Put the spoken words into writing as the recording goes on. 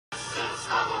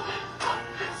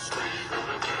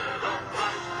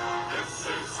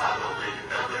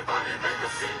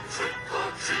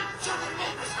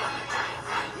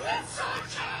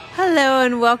Hello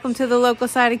and welcome to the local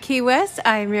side of Key West.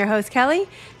 I am your host, Kelly,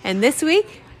 and this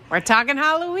week we're talking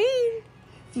Halloween.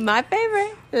 My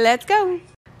favorite. Let's go.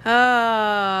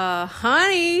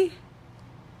 Honey,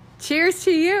 cheers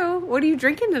to you. What are you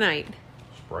drinking tonight?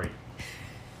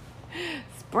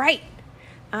 Sprite.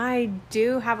 I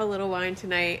do have a little wine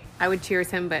tonight. I would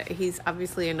cheers him, but he's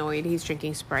obviously annoyed. He's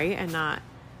drinking Sprite and not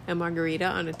a margarita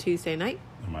on a Tuesday night.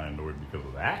 Am I annoyed because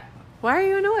of that? Why are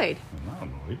you annoyed? I'm not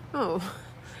annoyed. Oh.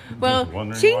 Well,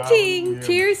 ching ching,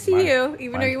 cheers to you,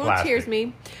 even though you won't cheers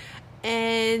me.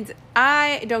 And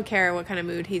I don't care what kind of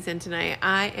mood he's in tonight.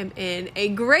 I am in a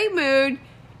great mood.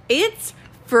 It's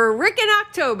frickin'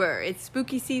 October. It's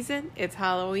spooky season. It's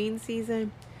Halloween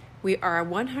season. We are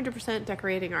 100%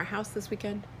 decorating our house this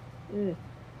weekend.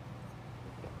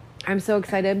 I'm so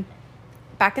excited.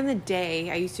 Back in the day,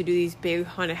 I used to do these big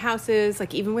haunted houses,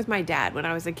 like even with my dad when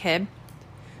I was a kid.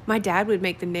 My dad would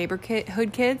make the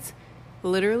neighborhood kids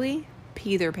literally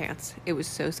pee their pants. It was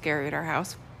so scary at our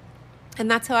house. And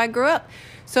that's how I grew up.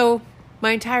 So my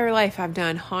entire life I've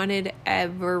done haunted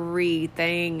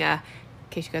everything. In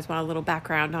case you guys want a little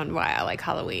background on why I like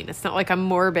Halloween. It's not like I'm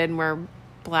morbid and wear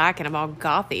black and I'm all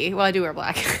gothy. Well, I do wear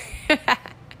black.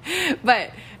 But,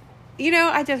 you know,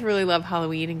 I just really love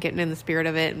Halloween and getting in the spirit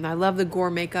of it. And I love the gore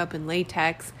makeup and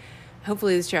latex.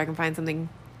 Hopefully this year I can find something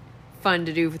fun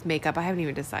to do with makeup. I haven't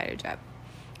even decided yet.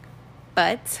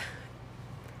 But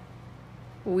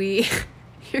so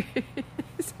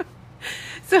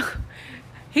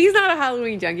he's not a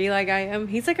Halloween junkie like I am.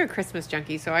 He's like a Christmas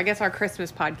junkie. So I guess our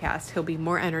Christmas podcast, he'll be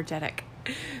more energetic.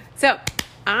 So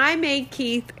I made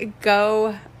Keith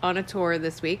go on a tour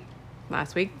this weekend.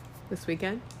 Last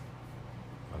weekend.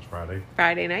 That's Friday.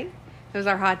 Friday night. It was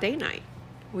our hot day night.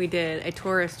 We did a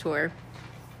tourist tour,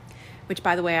 which,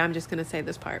 by the way, I'm just going to say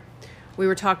this part. We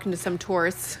were talking to some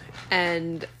tourists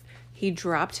and he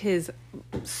dropped his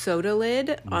soda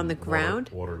lid on the ground.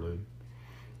 Water lid.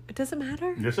 It doesn't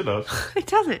matter? Yes, it does. It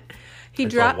doesn't.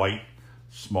 It's a white,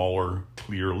 smaller,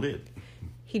 clear lid.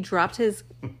 He dropped his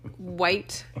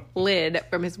white lid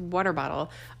from his water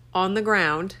bottle on the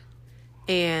ground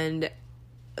and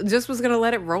just was going to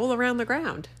let it roll around the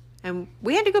ground. And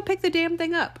we had to go pick the damn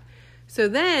thing up. So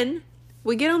then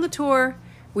we get on the tour.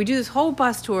 We do this whole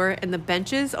bus tour and the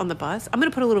benches on the bus. I'm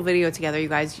going to put a little video together, you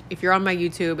guys. If you're on my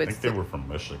YouTube, I think they were from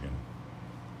Michigan.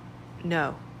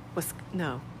 No.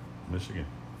 Michigan.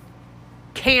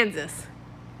 Kansas.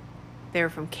 They were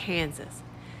from Kansas.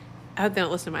 I hope they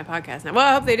don't listen to my podcast now. Well,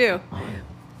 I hope they do.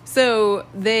 So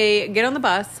they get on the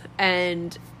bus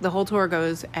and the whole tour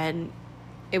goes and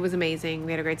it was amazing.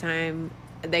 We had a great time.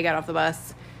 They got off the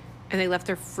bus and they left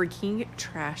their freaking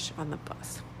trash on the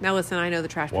bus. Now listen, I know the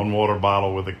trash. One water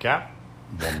bottle with a cap.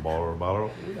 One water bottle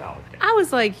without a cap. I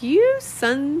was like, you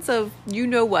sons of you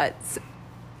know what.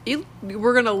 You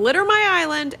were going to litter my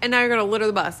island and now you're going to litter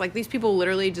the bus. Like these people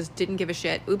literally just didn't give a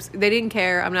shit. Oops, they didn't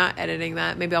care. I'm not editing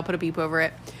that. Maybe I'll put a beep over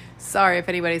it. Sorry if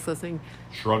anybody's listening.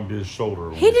 Shrugged his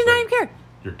shoulder. He did not even care.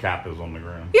 Your cap is on the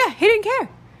ground. Yeah, he didn't care.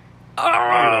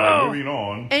 Oh! Moving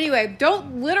on. Anyway,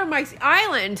 don't litter my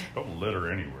island. Don't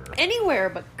litter anywhere. Anywhere,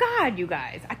 but God, you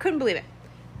guys. I couldn't believe it.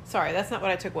 Sorry, that's not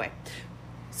what I took away.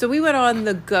 So we went on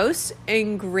the Ghosts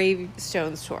and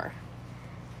Gravestones tour.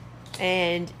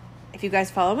 And if you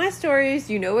guys follow my stories,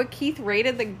 you know what Keith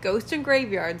rated the Ghost and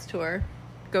Graveyards tour.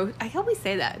 I always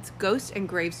say that. It's Ghost and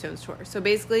Gravestones tour. So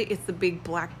basically, it's the big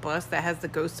black bus that has the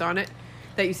ghosts on it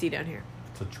that you see down here.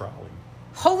 It's a trolley.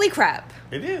 Holy crap.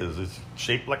 It is. It's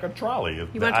shaped like a trolley.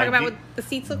 You want to talk about what the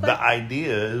seats look like? The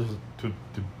idea is to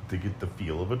get the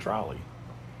feel of a trolley.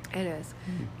 It is.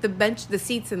 The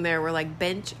seats in there were like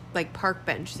park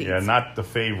bench seats. Yeah, not the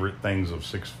favorite things of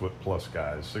 6 foot plus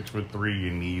guys. 6'3",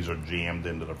 your knees are jammed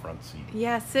into the front seat.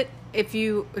 Yeah, if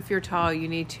you're tall, you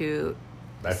need to.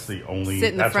 That's the only.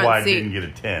 Sit in the that's front why seat. I didn't get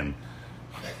a 10.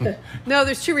 No,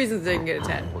 there's two reasons I didn't get a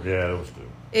 10. Yeah, that was two.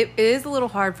 It is a little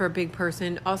hard for a big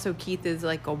person. Also, Keith is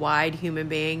like a wide human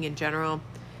being in general.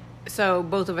 So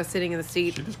both of us sitting in the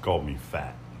seat. She just called me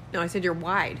fat. No, I said you're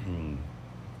wide.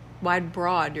 Wide,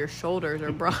 broad. Your shoulders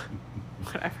are broad.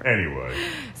 Whatever. Anyway.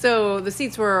 So the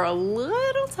seats were a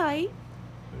little tight.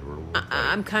 They were a little tight.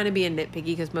 I'm kind of being nitpicky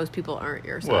because most people aren't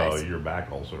your size. Well, your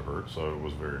back also hurt, so it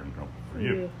was very uncomfortable for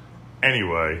you.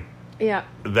 Anyway. Yeah.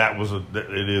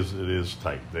 It is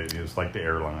tight. It's like the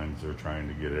airlines. They're trying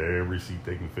to get every seat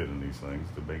they can fit in these things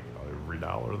to make every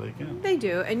dollar they can. They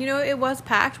do. And, it was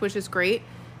packed, which is great.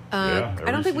 I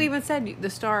don't think we even said the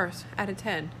stars out of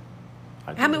 10.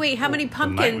 How many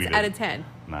pumpkins out of 10?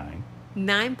 9.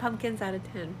 9 pumpkins out of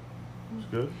 10. It was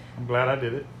good. I'm glad I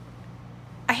did it.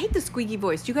 I hate the squeaky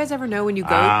voice. Do you guys ever know when you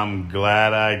go? I'm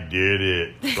glad I did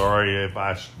it. Sorry if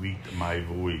I squeaked my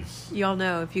voice. Y'all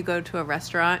know if you go to a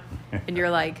restaurant and you're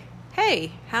like,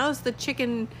 hey, how's the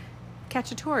chicken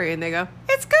cacciatore? And they go,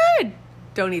 it's good.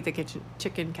 Don't eat the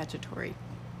chicken cacciatore.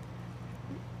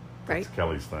 Right? That's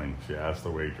Kelly's thing. She asks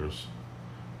the waitress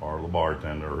or the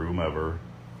bartender or whomever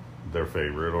their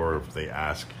favorite, or if they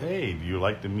ask, hey, do you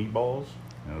like the meatballs?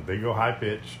 And if they go high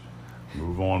pitch,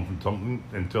 move on from something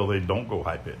until they don't go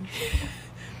high pitch.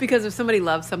 Because if somebody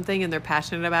loves something and they're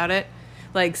passionate about it,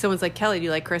 like someone's like, Kelly, do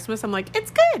you like Christmas? I'm like, it's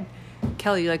good.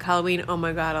 Kelly, you like Halloween? Oh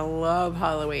my God, I love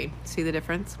Halloween. See the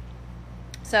difference?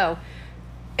 So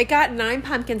it got 9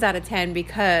 pumpkins out of 10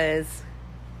 because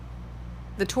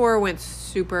the tour went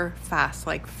super fast,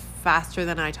 like faster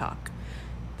than I talk.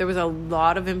 There was a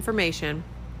lot of information.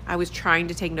 I was trying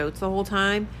to take notes the whole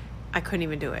time. I couldn't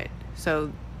even do it.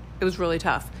 So it was really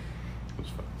tough. It was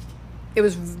fast. It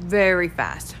was very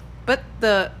fast. But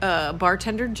the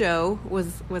bartender, Joe,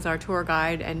 was our tour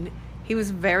guide, and he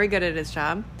was very good at his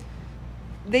job.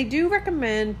 They do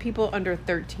recommend people under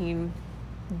 13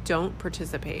 don't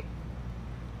participate.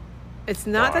 It's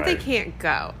not that they can't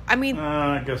go. I mean,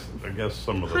 I guess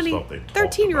some of the stuff they talked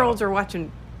 13-year-olds about. are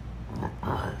watching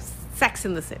Sex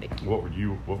in the City. What were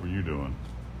you doing?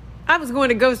 I was going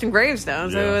to Ghost and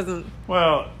Gravestones, so it wasn't.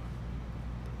 Well,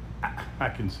 I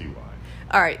can see why.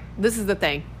 All right, this is the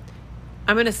thing.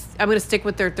 I'm gonna stick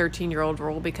with their 13-year-old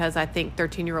rule because I think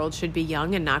 13-year-olds should be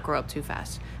young and not grow up too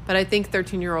fast. But I think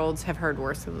 13-year-olds have heard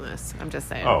worse than this. I'm just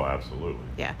saying. Oh, absolutely.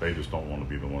 Yeah. They just don't want to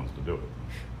be the ones to do it.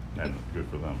 And good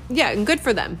for them. Yeah, and good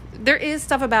for them. There is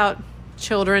stuff about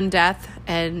children death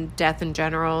and death in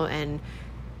general and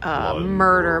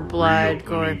murder, blood,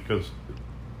 gore. Because,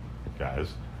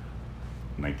 guys,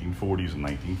 1940s and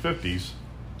 1950s,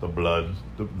 the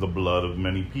blood of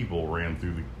many people ran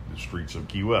through the streets of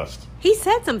Key West. He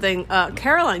said something.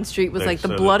 Caroline Street was like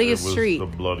the bloodiest street. The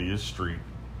bloodiest street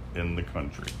in the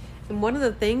country. And one of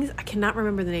the things, I cannot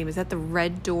remember the name. Is that the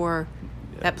Red Door?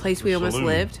 Yeah, that place we almost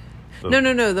lived?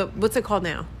 No. What's it called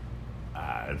now?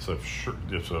 It's a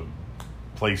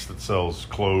place that sells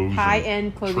clothes,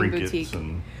 high-end clothing boutique.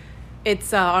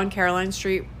 It's on Caroline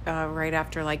Street, right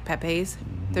after like Pepe's.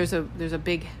 Mm-hmm. There's a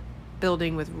big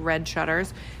building with red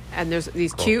shutters, and there's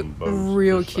these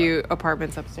real cute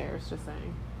apartments upstairs. Just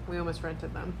saying, we almost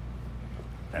rented them.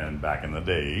 And back in the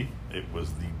day, it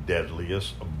was the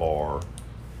deadliest bar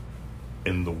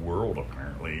in the world,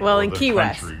 apparently. Well, in Key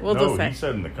West. We'll just say. He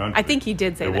said in the country. I think he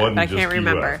did say that, but I can't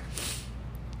remember.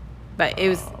 But it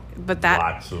was,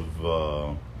 lots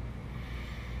of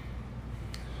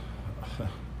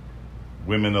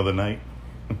women of the night,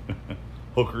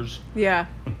 hookers. Yeah.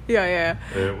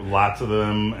 Lots of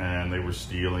them, and they were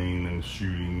stealing and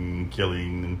shooting, and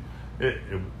killing,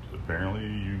 and apparently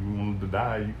you wanted to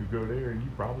die, you could go there, and you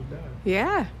probably died.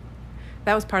 Yeah.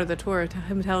 That was part of the tour,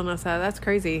 him telling us that. That's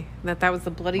crazy. That was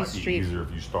the bloody street. Might be easier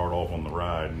if you start off on the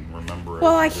ride and remember.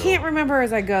 Well, I can't remember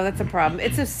as I go. That's a problem.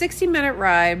 It's a 60-minute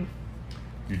ride.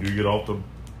 You do get off the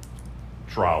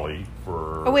trolley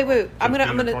for. Oh wait! I'm gonna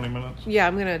 20 minutes. Yeah,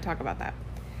 I'm gonna talk about that.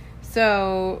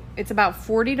 So it's about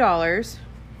 $40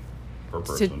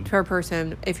 per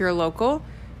person. If you're local,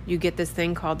 you get this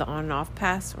thing called the on and off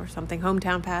pass or something,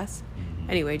 hometown pass. Mm-hmm.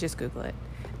 Anyway, just Google it,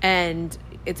 and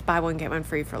it's buy one get one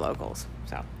free for locals.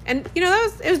 So, and it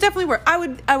was definitely worth. I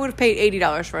would have paid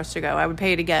 $80 for us to go. I would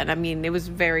pay it again. I mean, it was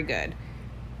very good.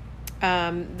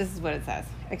 This is what it says: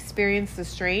 experience the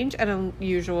strange and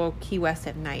unusual Key West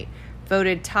at night.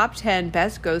 Voted top 10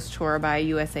 best ghost tour by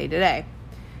USA Today.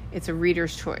 It's a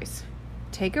reader's choice.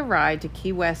 Take a ride to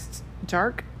Key West's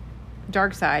dark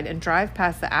side and drive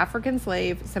past the African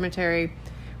slave cemetery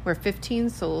where 15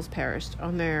 souls perished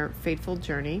on their fateful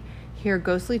journey. Hear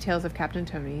ghostly tales of Captain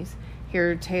Tony's.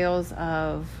 Hear tales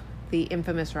of the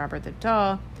infamous Robert the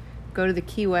Doll. Go to the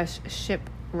Key West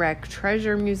Shipwreck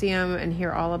Treasure Museum and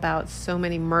hear all about so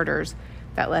many murders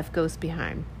that left ghosts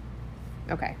behind.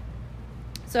 Okay.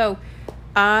 So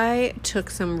I took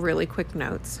some really quick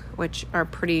notes, which are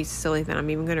pretty silly that I'm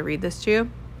even going to read this to you.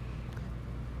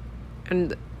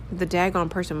 And the daggone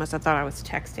person must have thought I was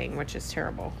texting, which is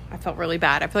terrible. I felt really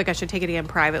bad. I feel like I should take it again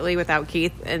privately without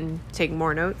Keith and take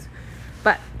more notes.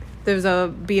 But there's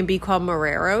a B&B called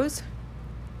Morero's,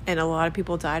 and a lot of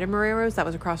people died in Morero's. That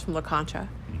was across from La Concha.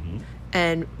 Mm-hmm.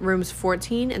 And rooms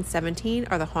 14 and 17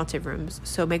 are the haunted rooms.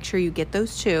 So make sure you get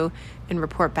those two and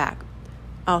report back.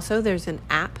 Also, there's an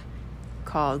app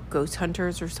called Ghost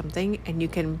Hunters or something, and you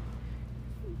can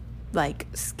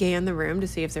scan the room to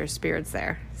see if there's spirits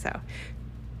there. So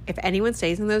If anyone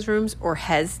stays in those rooms or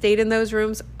has stayed in those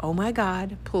rooms, oh my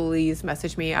God, please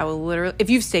message me. I will literally, if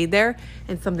you've stayed there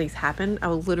and something's happened, I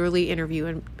will literally interview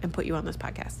and put you on this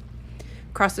podcast.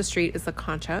 Across the street is La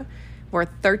Concha, where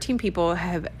 13 people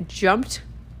have jumped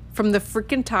from the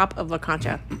freaking top of La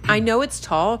Concha. I know it's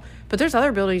tall, but there's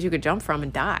other buildings you could jump from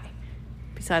and die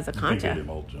besides La Concha. You think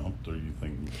they all jumped, or you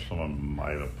think someone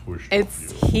might have pushed you?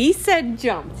 He said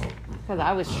jumped, because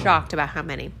I was shocked about how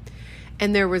many.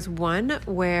 And there was one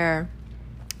where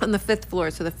on the 5th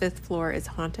floor, so the 5th floor is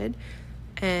haunted,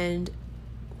 and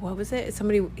what was it?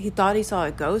 He thought he saw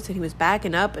a ghost, and he was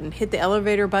backing up and hit the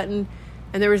elevator button,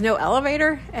 and there was no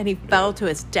elevator, and he fell to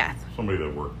his death. Somebody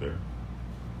that worked there.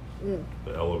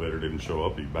 The elevator didn't show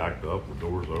up. He backed up, the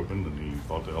doors opened, and he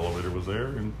thought the elevator was there,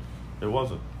 and it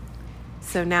wasn't.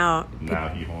 So now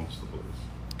he haunts the place.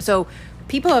 So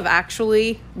people have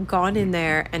actually gone in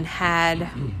there and had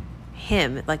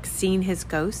him, like, seen his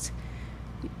ghost.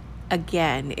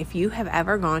 Again, if you have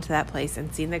ever gone to that place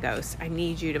and seen the ghost, I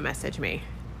need you to message me.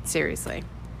 Seriously.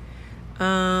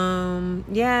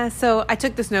 Yeah, so I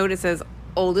took this note. It says,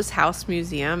 oldest house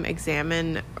museum,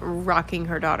 examine rocking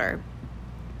her daughter.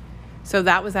 So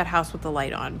that was that house with the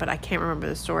light on, but I can't remember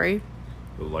the story.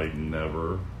 The light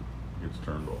never gets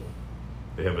turned off.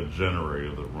 They have a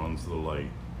generator that runs the light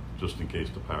just in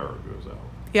case the power goes out.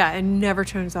 Yeah, it never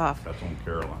turns off. That's on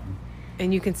Caroline.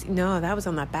 And you can see, no, that was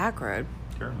on that back road.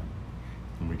 Caroline.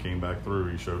 When we came back through,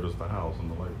 he showed us the house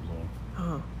and the light was on.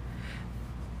 Oh.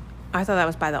 I thought that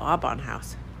was by the Aubon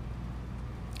house,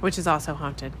 which is also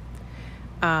haunted.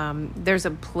 There's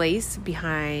a place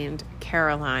behind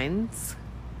Caroline's.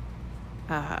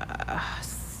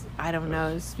 I don't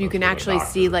know. You can actually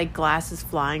see, like, glasses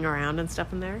flying around and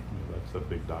stuff in there. Yeah, that's that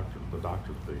big doctor, the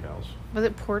doctor's big house. Was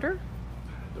it Porter?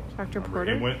 Dr.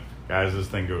 Porter? Guys, this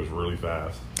thing goes really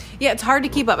fast. Yeah, it's hard to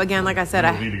keep up. Again, like I said,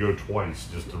 I need to go twice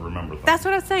just to remember things. That's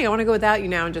what I was saying. I want to go without you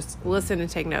now and just listen and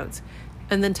take notes.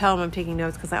 And then tell them I'm taking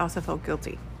notes because I also felt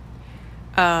guilty.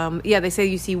 Yeah, they say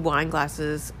you see wine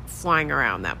glasses flying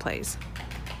around that place.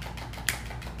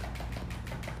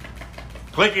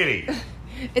 Clickety!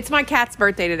 It's my cat's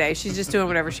birthday today. She's just doing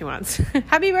whatever she wants.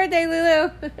 Happy birthday,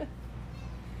 Lulu!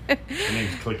 Her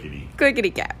name's Clickety.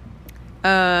 Clickety cat.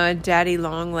 Daddy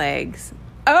Longlegs.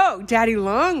 Oh, Daddy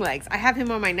Longlegs. I have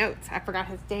him on my notes. I forgot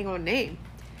his dang on name.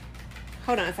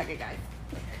 Hold on a second, guys.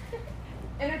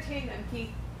 Entertain them,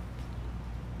 Keith.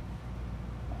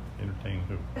 Entertain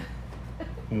who?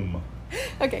 Whom?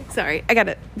 Okay, sorry. I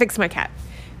gotta fix my cat.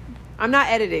 I'm not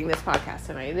editing this podcast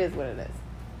tonight. It is what it is.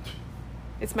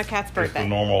 It's my cat's birthday. It's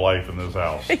the normal life in this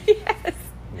house. Yes.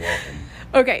 Welcome.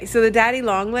 Okay, so the Daddy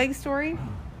Longlegs story.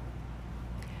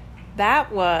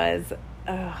 That was...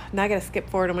 now I gotta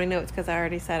skip forward on my notes because I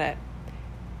already said it.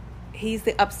 He's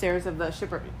the upstairs of the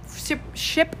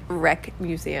shipwreck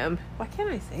museum. Why can't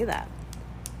I say that?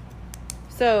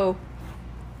 So,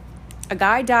 a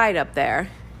guy died up there.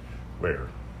 Where?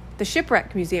 The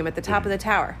shipwreck museum at the top of the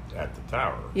tower. At the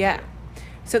tower. Yeah.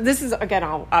 So this is, again,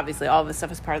 obviously all of this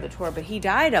stuff is part of the tour, but he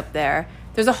died up there.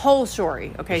 There's a whole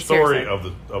story. Okay, the story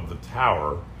seriously. of the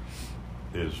tower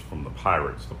is from the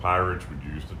pirates. The pirates would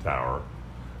use the tower.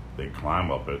 They'd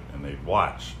climb up it and they'd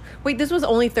watch. Wait, this was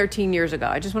only 13 years ago.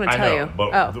 I just want to tell you.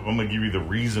 But I'm going to give you the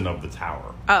reason of the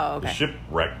tower. Oh, okay. The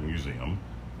shipwreck museum,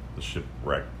 the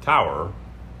shipwreck tower.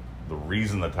 The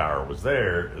reason the tower was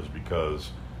there is because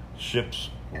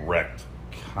ships wrecked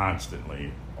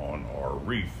constantly on our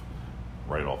reef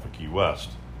right off of Key West.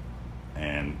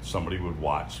 And somebody would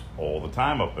watch all the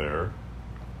time up there,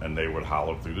 and they would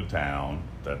holler through the town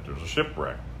that there's a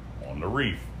shipwreck on the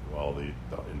reef. Well, the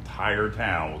entire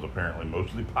town was apparently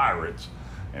mostly pirates,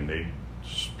 and they'd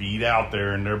speed out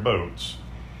there in their boats,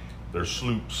 their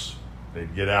sloops.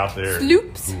 They'd get out there.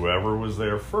 Sloops. Whoever was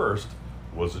there first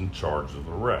was in charge of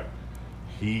the wreck.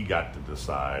 He got to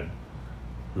decide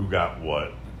who got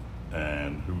what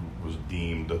and who was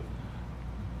deemed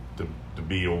to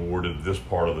be awarded this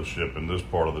part of the ship and this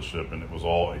part of the ship, and it was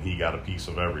all, he got a piece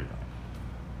of everything.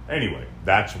 Anyway,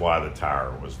 that's why the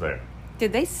tower was there.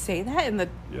 Did they say that in the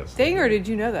thing, or did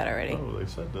you know that already? Oh, they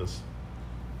said this.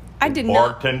 I did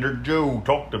not. Bartender Joe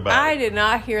talked about it. I did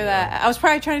not hear that. I was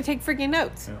probably trying to take freaking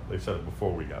notes. Yeah, they said it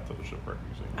before we got to the shipwreck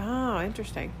museum. Oh,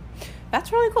 interesting.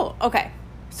 That's really cool. Okay,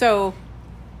 so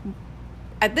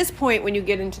at this point, when you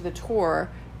get into the tour,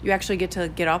 you actually get to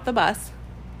get off the bus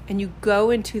and you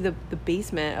go into the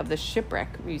basement of the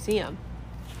shipwreck museum.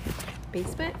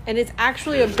 Basement? And it's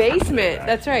actually a basement.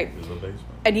 That's right. It is a basement.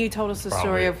 And he told us the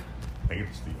story of... I think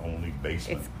it's the only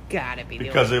basement. It's gotta be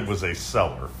because it was a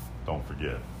cellar. Don't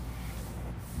forget.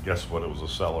 Guess what? It was a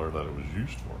cellar that it was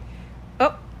used for.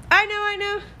 Oh, I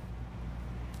know.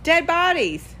 Dead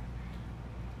bodies.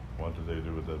 What did they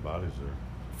do with dead bodies there?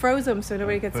 Froze them so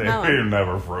nobody could They smell them.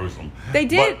 never froze them. They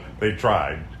did. But they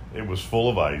tried. It was full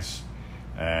of ice,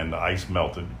 and the ice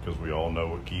melted because we all know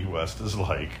what Key West is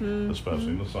like, especially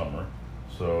in the summer.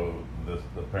 So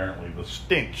apparently the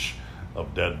stench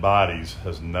of dead bodies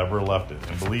has never left it.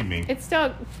 And believe me, It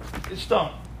stunk. it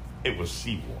stunk. It was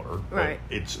seawater, but Right.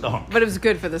 it stunk. But it was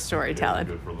good for the It storytelling.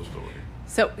 was good for the story.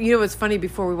 So, you know what's funny?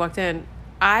 Before we walked in,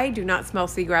 I do not smell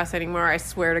seagrass anymore. I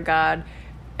swear to God.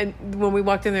 And when we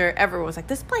walked in there, everyone was like,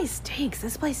 this place stinks.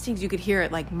 This place stinks. You could hear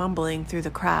it like mumbling through the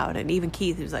crowd. And even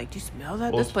Keith was like, do you smell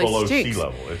that? Well, This it's place below stinks. sea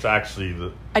level. It's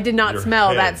actually I did not your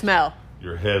smell that heads- smell.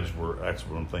 Your heads were, that's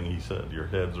one thing he said, your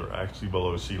heads are actually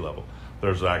below sea level.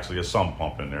 There's actually a sump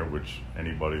pump in there, which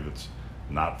anybody that's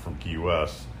not from Key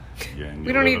West, and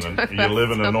We don't need to talk you about live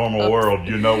in a sump normal pumps. world,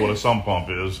 you know what a sump pump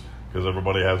is, because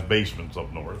everybody has basements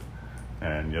up north,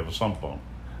 and you have a sump pump,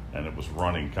 and it was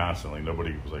running constantly.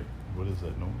 Nobody was like, what is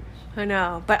that noise? I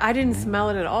know. But I didn't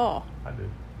smell it at all. I did.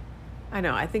 I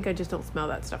know. I think I just don't smell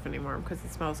that stuff anymore because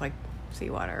it smells like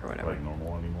seawater or whatever. Like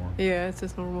normal anymore. Yeah, it's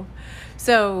just normal.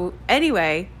 So,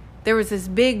 anyway, there was this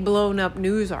big blown up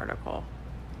news article.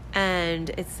 And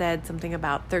it said something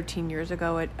about 13 years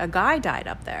ago, a guy died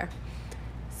up there.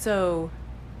 So,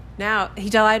 now, he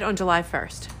died on July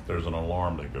 1st. There's an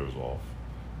alarm that goes off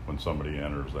when somebody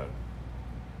enters that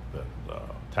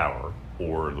tower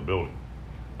or the building.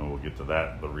 And we'll get to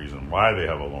that, the reason why they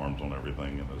have alarms on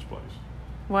everything in this place.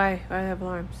 Why? Why do they have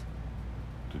alarms?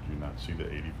 Did you not see the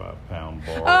 85-pound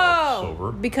bar of Oh,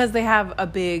 silver? because they have a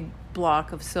big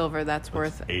block of silver that's It's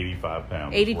worth 85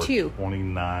 pounds. 82. It's worth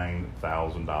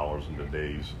 $29,000 in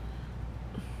today's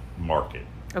market.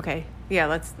 Okay. Yeah,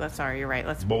 let's sorry, you're right.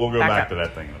 Let's But we'll go back to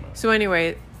that thing in a minute. So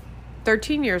anyway,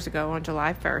 13 years ago on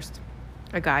July 1st,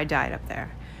 a guy died up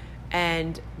there.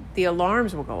 And the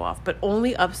alarms will go off, but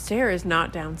only upstairs,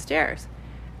 not downstairs.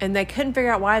 And they couldn't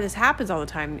figure out why this happens all the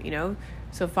time, you know?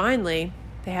 So finally,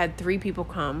 they had 3 people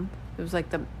come. It was like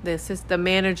the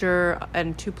manager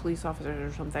and 2 police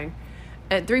officers or something.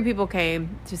 And 3 people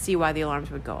came to see why the alarms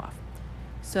would go off.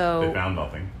 So They found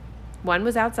nothing. one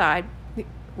was outside,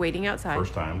 waiting outside.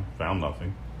 First time, found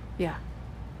nothing. Yeah.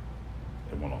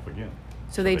 It went off again.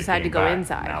 So they decided to came go back.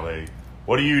 inside. Now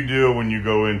what do you do when you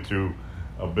go into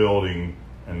a building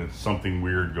and it's something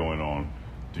weird going on?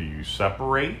 Do you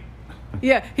separate?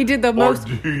 Yeah, he did the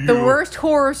worst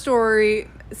horror story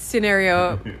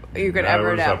scenario you could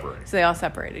ever know. Separate. So they all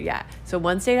separated, yeah. So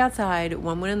one stayed outside,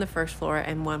 one went on the first floor,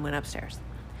 and one went upstairs.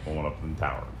 One went up in the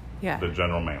tower. Yeah. The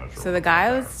general manager. So the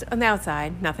guy was on the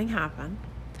outside, nothing happened.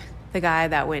 The guy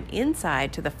that went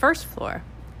inside to the first floor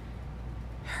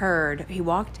he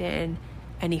walked in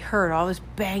and he heard all this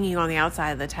banging on the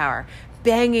outside of the tower.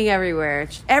 Banging everywhere.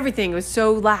 Everything was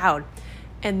so loud.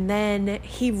 And then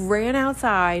he ran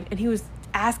outside and he was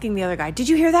asking the other guy, did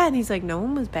you hear that? And he's like, no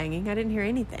one was banging. I didn't hear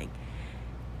anything.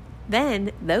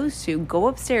 Then those 2 go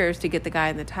upstairs to get the guy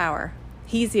in the tower.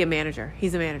 He's the manager.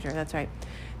 He's the manager. That's right.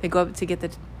 They go up to get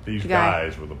These the guy.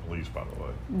 guys were the police, by the way.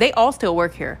 They all still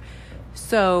work here.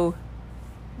 So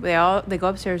they go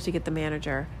upstairs to get the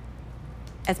manager.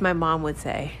 As my mom would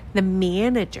say, the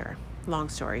manager. Long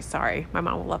story, sorry. My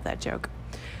mom will love that joke.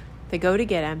 They go to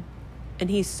get him, and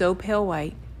he's so pale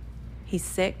white. He's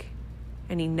sick,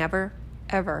 and he never,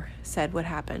 ever said what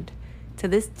happened. To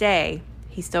this day,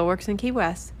 he still works in Key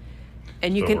West.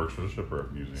 And you Still can works for the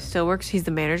Shipwreck Museum. still works. He's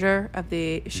the manager of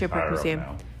the Shipwreck higher up Museum.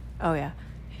 now. Oh yeah,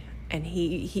 and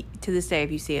he to this day,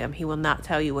 if you see him, he will not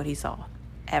tell you what he saw,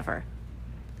 ever.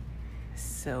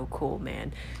 So cool,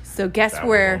 man. So guess That was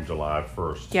where? on July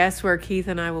 1st. Guess where Keith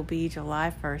and I will be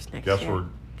July 1st next year.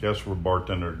 Guess where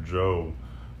bartender Joe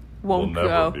Won't will never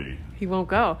go. be. He won't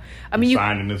go. I mean, you.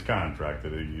 Signed in his contract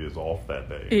that he is off that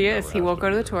day. He never is. He has won't go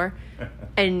to be the tour.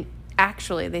 And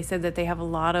actually, they said that they have a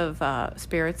lot of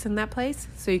spirits in that place,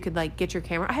 so you could like get your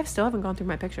camera. Still haven't gone through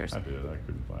my pictures. I did. I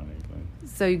couldn't find anything.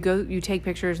 So you take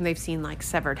pictures, and they've seen like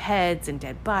severed heads and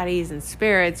dead bodies and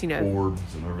spirits. You know, Orbs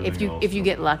and everything else. if you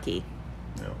get lucky.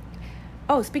 Yeah.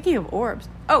 Oh, speaking of orbs.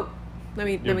 Oh, let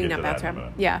me get not to bounce that in a around.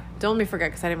 minute. Yeah, don't let me forget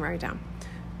because I didn't write it down.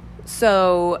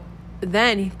 So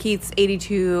then Keith's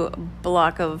 82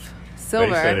 block of silver.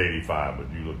 They said 85,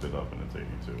 but you looked it up and it's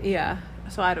 82. Yeah,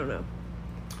 so I don't know.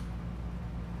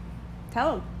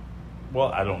 Tell him. Well,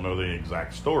 I don't know the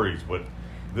exact stories, but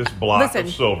this block of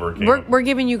silver came. We're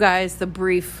giving you guys the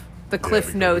cliff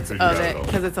because notes you of gotta it know.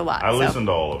 because it's a lot. I so. listened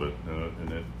to all of it,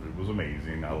 and it was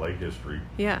amazing. I like history.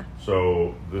 Yeah.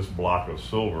 So this block of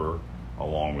silver,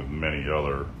 along with many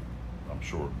other, I'm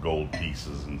sure, gold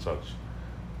pieces and such,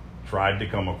 tried to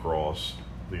come across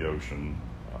the ocean.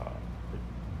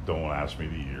 Don't ask me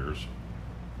the years.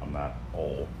 I'm not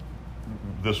all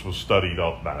this was studied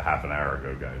up about a half an hour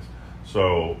ago, guys.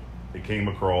 So it came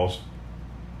across,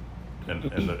 and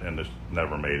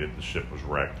never made it. The ship was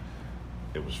wrecked.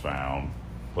 It was found,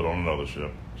 put on another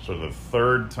ship. So the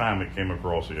third time it came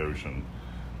across the ocean,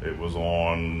 it was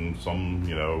on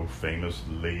some, famous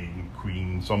lady,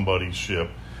 queen, somebody's ship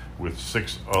with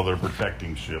 6 other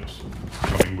protecting ships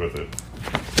coming with it.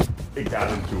 It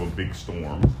got into a big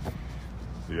storm.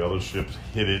 The other ships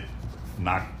hit it,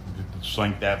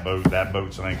 sank that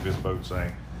boat sank, this boat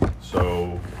sank.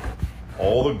 So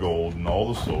all the gold and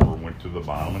all the silver went to the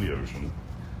bottom of the ocean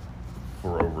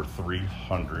for over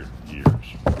 300 years.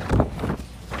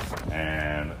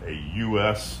 And a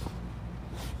U.S.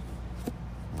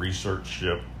 research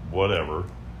ship, whatever,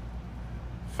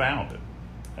 found it.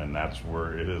 And that's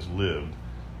where it has lived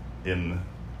in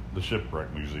the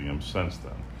Shipwreck Museum since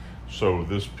then. So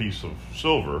this piece of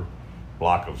silver,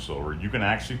 block of silver, you can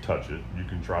actually touch it. You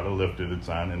can try to lift it. It's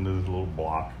on into this little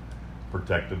block,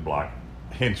 protected block.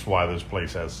 Hence why this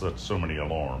place has so many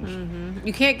alarms. Mm-hmm.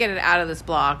 You can't get it out of this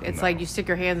block. It's like you stick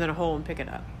your hands in a hole and pick it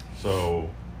up. So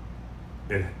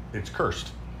it's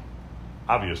cursed.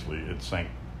 Obviously, it sank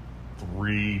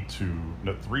 3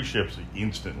 ships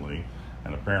instantly,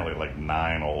 and apparently like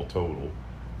 9 all total.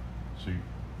 So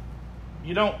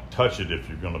you don't touch it if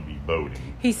you're going to be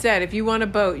boating. He said if you want a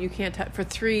boat, you can't touch for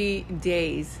 3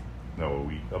 days. No, a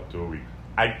week, up to a week.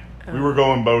 We were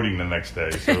going boating the next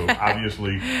day, so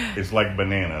obviously it's like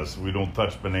bananas. We don't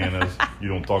touch bananas. You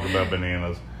don't talk about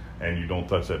bananas, and you don't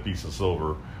touch that piece of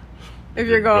silver if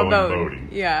you're going boating.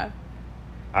 Yeah.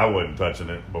 I wasn't touching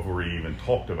it before he even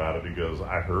talked about it because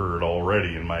I heard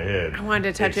already in my head. I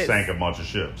wanted to touch it. It sank a bunch of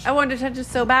ships. I wanted to touch it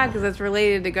so bad because it's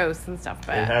related to ghosts and stuff.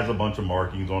 But it has a bunch of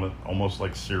markings on it, almost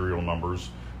like serial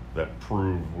numbers that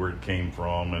prove where it came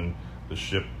from, and the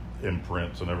ship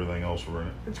imprints and everything else were in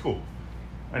it. It's cool.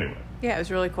 Anyway. Yeah, it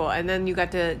was really cool. And then you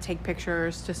got to take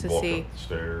pictures just to see. Up the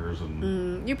stairs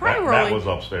and you probably that was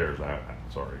upstairs.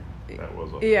 Sorry, that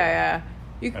was upstairs. Yeah.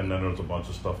 And then there's a bunch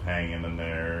of stuff hanging in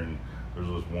there, and there's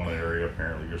this one area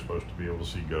apparently you're supposed to be able to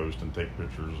see ghosts and take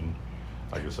pictures. And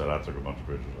like I said, I took a bunch of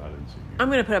pictures. I didn't see you. I'm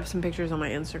gonna put up some pictures on my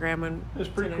Instagram. It's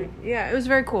pretty cool. Yeah, it was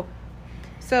very cool.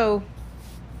 So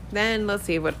then let's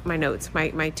see what my notes,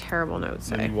 my terrible notes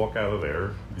say. Then you walk out of there.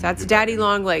 So that's Daddy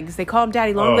Longlegs. They call him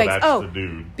Daddy Longlegs. That's the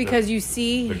dude. Because you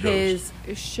see his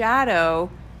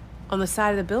shadow on the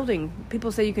side of the building.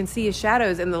 People say you can see his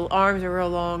shadows, and the arms are real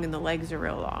long and the legs are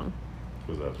real long.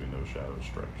 Because as we know, shadows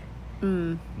stretch.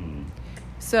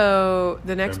 So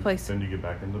the next place. Then you get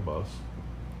back in the bus.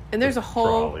 And there's a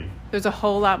whole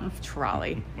lot of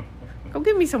trolley. Go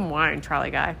give me some wine,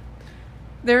 trolley guy.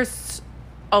 There's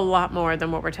a lot more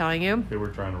than what we're telling you. Okay, we're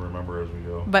trying to remember as we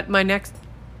go. But my next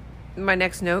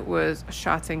note was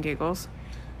shots and giggles.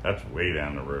 That's way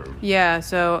down the road. Yeah,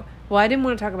 so I didn't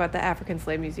want to talk about the African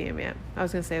Slave Museum yet. I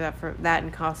was going to say that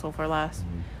and Castle for last.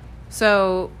 Mm-hmm.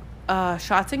 So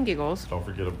shots and giggles. Don't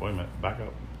forget appointment. Back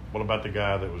up. What about the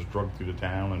guy that was drugged through the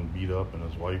town and beat up, and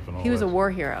his wife and all that? He was a war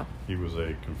hero. He was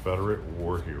a Confederate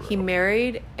war hero. He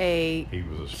married He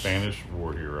was a Spanish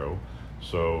war hero.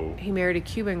 So he married a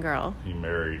Cuban girl. He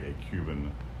married a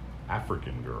Cuban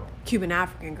African girl. Cuban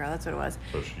African girl, that's what it was.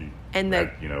 So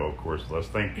of course, let's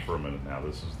think for a minute now.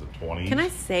 This is the 20s. Can I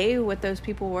say what those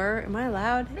people were? Am I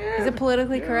allowed? Yeah, is it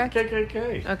politically correct?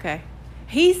 KKK. Okay.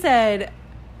 He said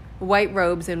white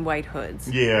robes and white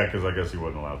hoods. Yeah, because I guess he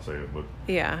wasn't allowed to say it, but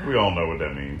yeah, we all know what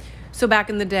that means. So back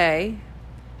in the day,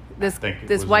 this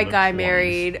white guy 20s.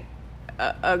 Married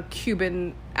a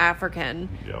Cuban African.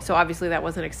 Yep. So obviously that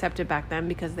wasn't accepted back then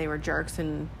because they were jerks,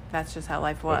 and that's just how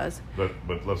life was. But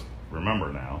let's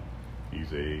remember now,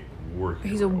 he's a war hero.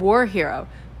 He's a war hero.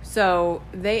 So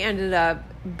they ended up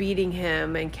beating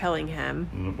him and killing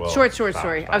him. Well, short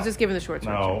story. I was just giving the short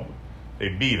story. No, they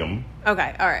beat him.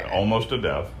 Okay, all right. Almost to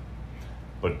death.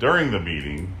 But during the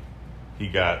beating, he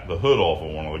got the hood off of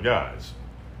one of the guys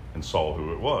and saw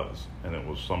who it was. And it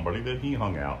was somebody that he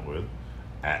hung out with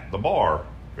at the bar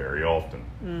very often.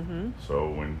 Mm-hmm. So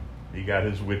when he got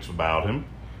his wits about him,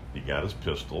 he got his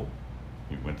pistol,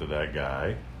 he went to that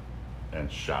guy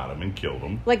and shot him and killed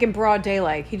him. Like in broad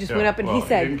daylight. He just went up and he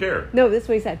said... He didn't care. No, this is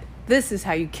what he said. This is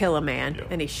how you kill a man. Yeah.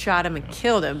 And he shot him and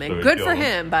killed him. And good for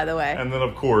him, by the way. And then,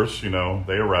 of course, they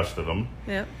arrested him.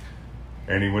 Yep.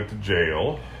 And he went to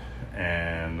jail,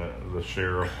 and the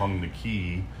sheriff hung the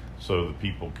key so the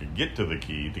people could get to the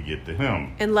key to get to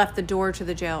him. And left the door to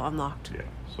the jail unlocked. Yeah.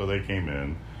 So they came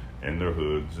in their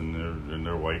hoods and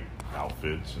their white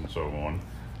outfits and so on.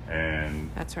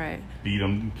 And that's right. Beat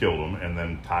them and killed them, and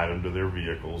then tied them to their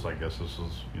vehicles. I guess this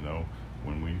is,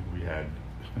 when we had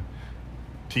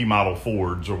T-model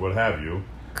Fords or what have you.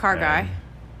 Car guy.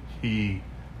 he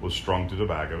was strung to the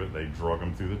back of it. They drug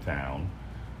him through the town,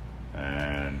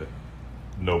 and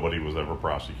nobody was ever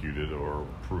prosecuted or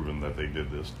proven that they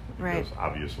did this. Because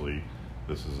obviously,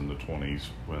 this is in the 20s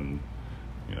when,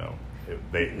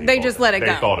 they just let it go.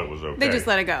 They thought it was okay. They just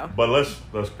let it go. But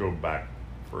let's go back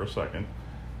for a second.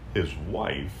 His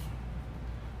wife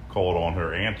called on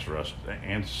her ancestors.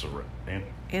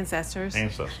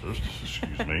 Excuse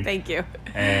me. Thank you.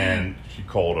 And she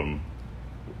called them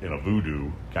in a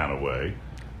voodoo kind of way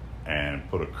and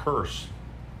put a curse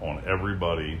on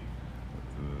everybody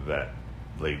that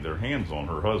laid their hands on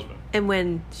her husband. And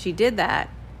when she did that,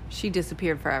 she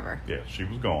disappeared forever. Yeah, she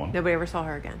was gone. Nobody ever saw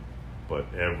her again.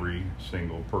 But every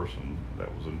single person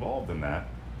that was involved in that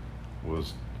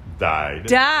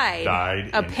died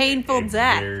a painful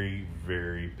death. Very,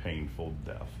 very painful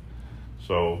death.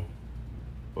 So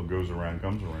what goes around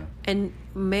comes around. And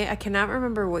I cannot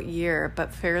remember what year,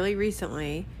 but fairly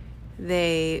recently,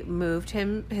 they moved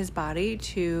his body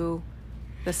to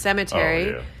the cemetery.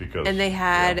 Oh, yeah, because, and they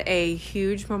had a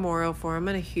huge memorial for him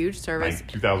and a huge service.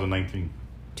 2019.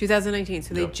 2019.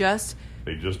 So Yep.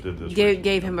 they just did this.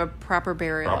 Gave him a proper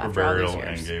burial after all these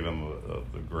years. And gave him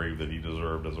the grave that he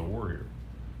deserved as a warrior.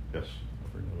 Yes.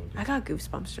 I got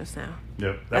goosebumps just now.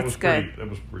 Yep, That's was good. Pretty, that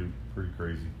was pretty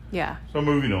crazy. Yeah. So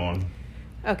moving on.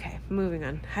 Okay, moving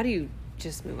on. How do you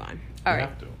just move on? All right.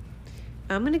 Have to.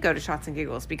 I'm going to go to Shots and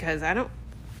Giggles because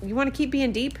you want to keep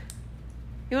being deep?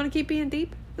 You want to keep being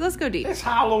deep? Let's go deep. It's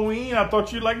Halloween. I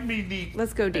thought you'd like to be deep.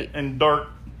 Let's go deep. And dark.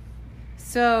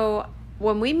 So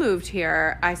when we moved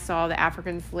here, I saw the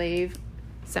African slave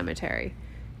cemetery.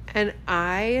 And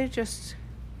I just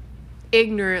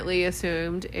ignorantly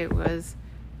assumed it was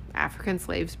African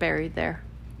slaves buried there.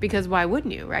 Because why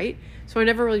wouldn't you, right? So I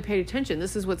never really paid attention.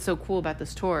 This is what's so cool about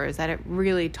this tour, is that it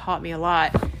really taught me a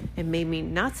lot and made me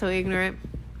not so ignorant.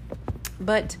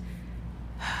 But,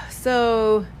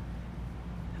 so,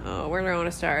 where do I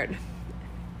want to start?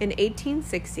 In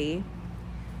 1860,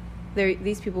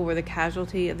 these people were the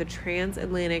casualty of the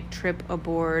transatlantic trip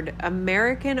aboard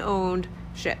American-owned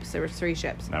ships. There were 3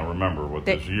 ships. Now remember what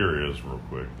this year is, real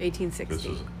quick. 1860. This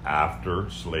is after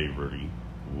slavery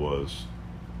was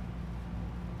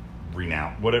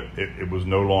renounced. It was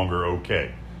no longer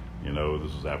okay.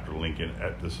 This is after Lincoln.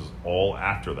 This is all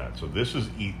after that. So this is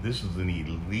an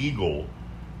illegal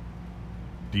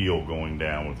deal going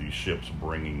down with these ships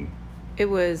bringing. It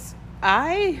was.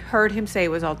 I heard him say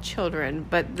it was all children,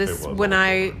 but when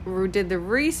I did the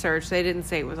research, they didn't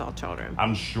say it was all children.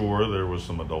 I'm sure there was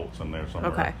some adults in there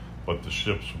somewhere. Okay. But the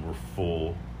ships were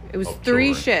full. It was of 3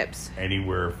 children, ships.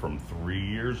 Anywhere from 3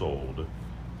 years old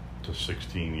to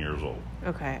 16 years old.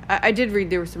 Okay. I did read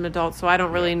there were some adults, so I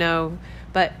don't really know.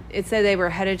 But it said they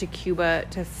were headed to Cuba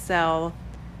to sell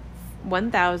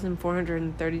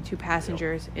 1,432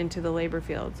 passengers into the labor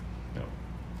fields. Yep.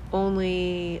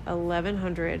 Only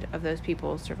 1,100 of those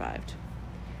people survived.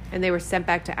 And they were sent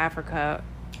back to Africa.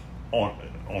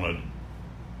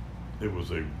 It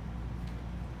was an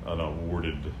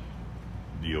awarded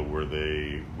deal where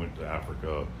they went to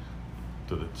Africa.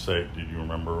 Did it say? Did you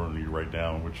remember? Or did you write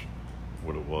down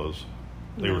what it was?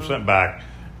 They were sent back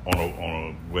on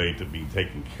a way to be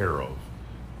taken care of,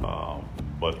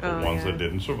 but the ones that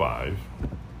didn't survive.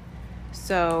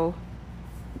 So,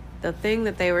 the thing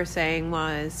that they were saying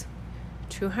was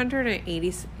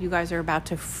 280. You guys are about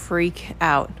to freak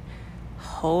out.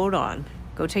 Hold on.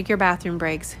 Go take your bathroom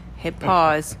breaks. Hit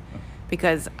pause,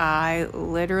 because I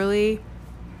literally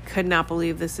could not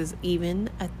believe this is even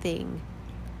a thing.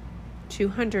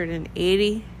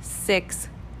 286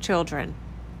 children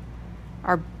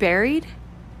are buried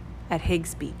at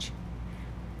Higgs Beach.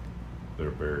 They're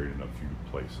buried in a few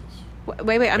places.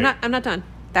 Wait, I'm not done.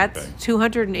 That's okay.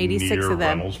 286 Near of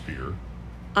them. Reynolds Pier.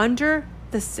 Under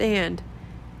the sand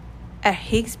at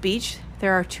Higgs Beach,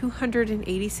 there are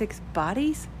 286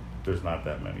 bodies? There's not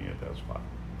that many at that spot.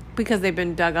 Because they've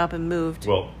been dug up and moved.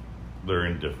 Well, they're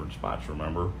in different spots,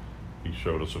 remember? He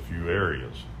showed us a few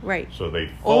areas. Right. So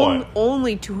they thought...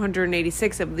 Only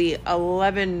 286 of the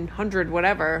 1,100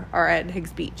 whatever are at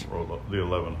Higgs Beach. Well, the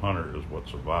 1,100 is what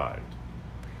survived.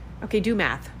 Okay, do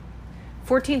math.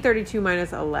 1,432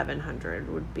 minus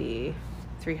 1,100 would be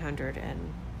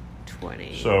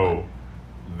 320. So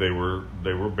they were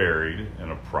buried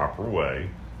in a proper way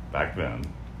back then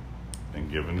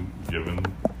and given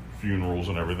funerals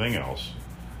and everything else.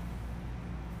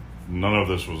 None of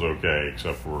this was okay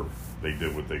except for they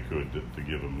did what they could to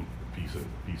give them a piece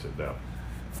of death.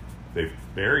 They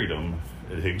buried them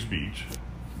at Higgs Beach,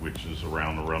 which is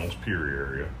around the Reynolds Pier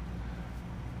area,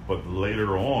 but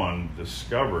later on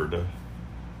discovered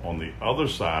on the other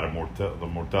side of the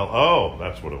Mortel. Oh,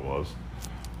 that's what it was.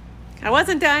 I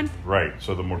wasn't done. Right.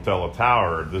 So the Mortella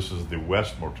Tower, this is the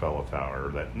West Mortella Tower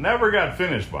that never got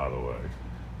finished, by the way.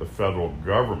 The federal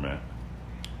government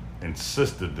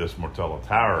insisted this Mortella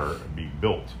Tower be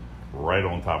built right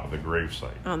on top of the grave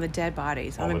site. On the dead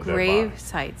bodies, on the dead grave bodies.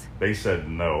 sites. They said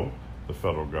no. The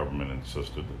federal government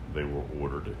insisted. They were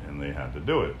ordered, and they had to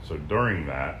do it. So during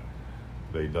that,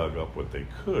 they dug up what they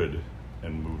could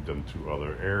and moved them to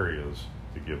other areas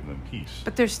to give them peace.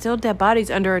 But there's still dead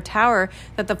bodies under a tower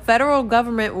that the federal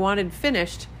government wanted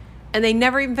finished, and they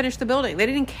never even finished the building. They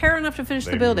didn't care enough to finish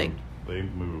the building. They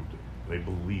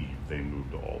believe they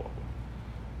moved all of them,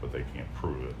 but they can't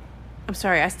prove it. I'm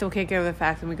sorry, I still can't get over the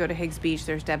fact that when we go to Higgs Beach,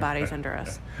 there's dead bodies under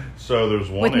us. So there's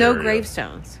one with no area,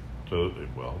 gravestones. So,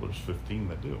 well, there's 15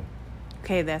 that do.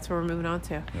 Okay, that's what we're moving on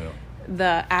to. Yeah.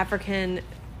 The African,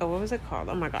 what was it called?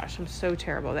 Oh my gosh, I'm so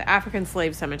terrible. The African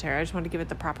Slave Cemetery. I just wanted to give it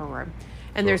the proper word.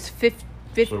 And there's 15.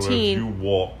 So if you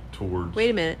walk towards...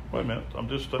 Wait a minute. I'm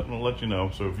just going to let you know.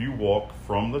 So if you walk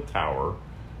from the tower,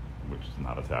 which is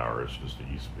not a tower, it's just the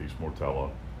East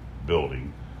Mortella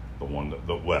building, the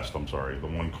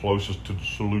one closest to the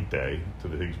Salute, to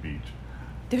the Higgs Beach.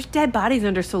 There's dead bodies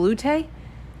under Salute?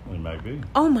 It might be.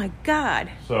 Oh my God.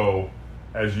 So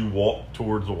as you walk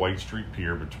towards the White Street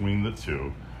Pier between the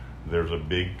two, there's a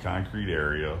big concrete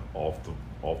area off the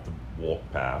walk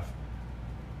path.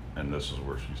 And this is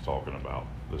where she's talking about.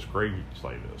 This grave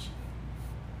site is.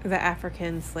 The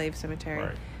African Slave Cemetery.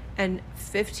 Right. And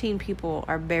 15 people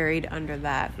are buried under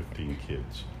that. 15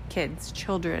 kids. Kids,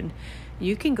 children.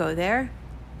 You can go there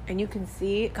and you can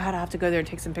see. God, I'll have to go there and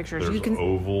take some pictures. There's you can an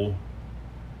oval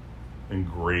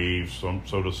engraved,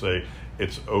 so to say.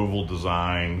 It's oval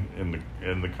design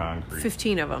in the concrete.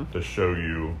 15 of them. To show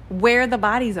you where the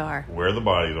bodies are.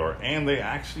 And they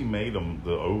actually made them,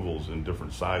 the ovals, in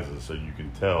different sizes so you can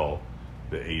tell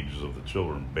the ages of the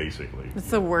children, basically.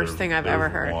 It's the worst thing I've ever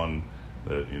heard. There's one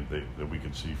that we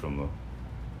could see from the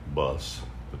bus,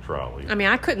 the trolley. I mean,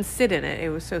 I couldn't sit in it. It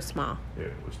was so small. Yeah,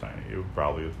 it was tiny. It was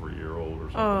probably a 3-year-old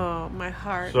or something. Oh, my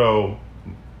heart. So,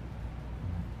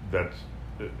 that's...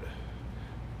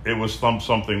 It was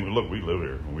something. Look, we live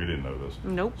here. We didn't know this.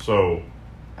 Nope. So,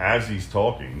 as he's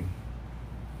talking,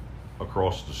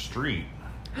 across the street.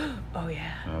 Oh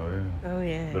yeah. Oh yeah. Oh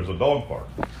yeah. There's a dog park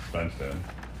fenced in.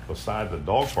 Beside the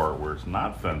dog park, where it's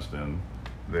not fenced in,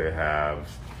 they have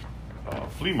a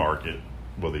flea market.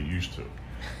 Well, they used to.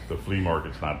 The flea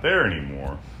market's not there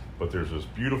anymore. But there's this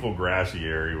beautiful grassy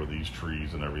area with these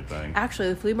trees and everything. Actually,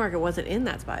 the flea market wasn't in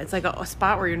that spot. It's like a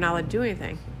spot where you're not allowed to do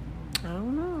anything. I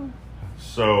don't know.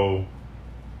 So,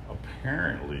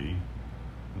 apparently,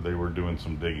 they were doing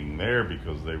some digging there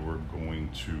because they were going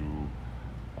to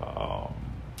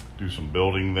do some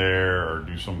building there or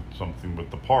do something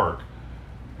with the park,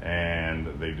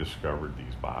 and they discovered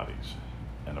these bodies.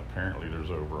 And apparently, there's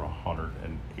over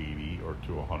 180 or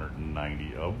to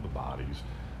 190 of the bodies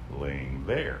laying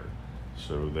there.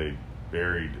 So they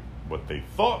buried what they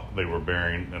thought they were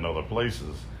burying in other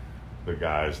places. The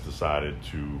guys decided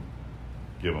to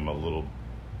give them a little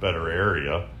better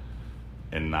area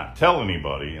and not tell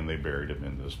anybody, and they buried them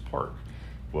in this park.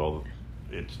 Well,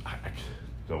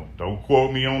 don't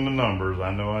quote me on the numbers.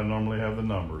 I know I normally have the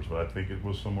numbers, but I think it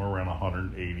was somewhere around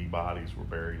 180 bodies were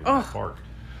buried in that park.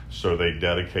 So they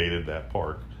dedicated that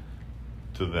park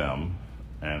to them,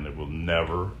 and it will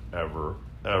never, ever,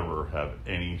 ever have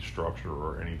any structure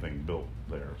or anything built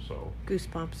there. So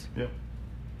Goosebumps. Yep.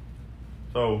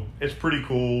 So it's pretty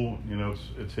cool. You know,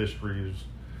 it's history.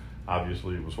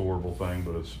 Obviously, it was a horrible thing,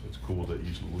 but it's cool to at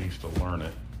least to learn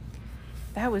it.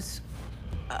 That was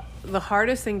the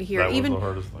hardest thing to hear. That was the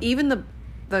hardest thing. Even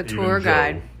the tour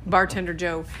guide, bartender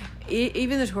Joe,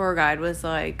 even the tour guide was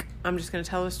like, I'm just going to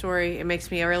tell the story. It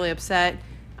makes me really upset.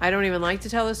 I don't even like to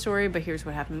tell the story, but here's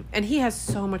what happened. And he has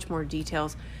so much more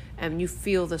details, and you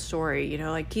feel the story. You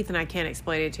know, like Keith and I can't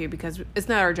explain it to you because it's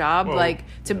not our job,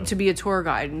 to be a tour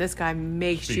guide. And this guy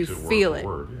makes you feel it.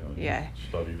 Yeah.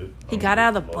 Studied it. He got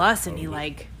out of the bus and he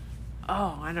I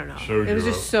don't know. It was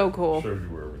just so cool. Showed you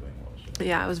where everything was. So.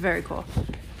 Yeah, it was very cool.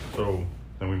 So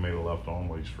then we made a left on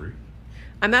Way Street.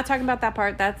 I'm not talking about that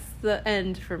part. That's the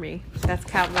end for me. That's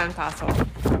Countdown Castle.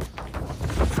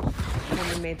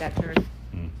 When we made that turn.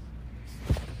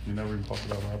 You never even talked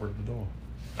about Robert the Dog.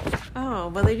 Oh,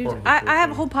 well, they do. I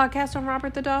have a whole podcast on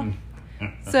Robert the Doll.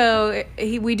 So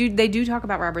they do talk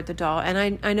about Robert the Doll,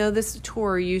 and I know this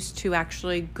tour used to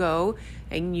actually go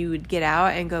and you would get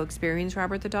out and go experience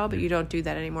Robert the Doll, but you don't do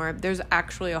that anymore. There's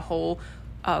actually a whole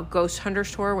ghost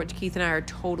hunters tour, which Keith and I are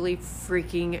totally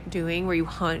freaking doing, where you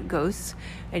hunt ghosts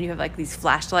and you have like these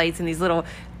flashlights and these little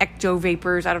ecto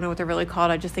vapors. I don't know what they're really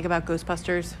called. I just think about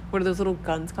Ghostbusters. What are those little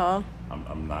guns called?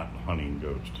 I'm not hunting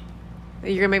ghosts.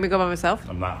 You're going to make me go by myself?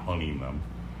 I'm not hunting them.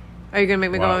 Are you going to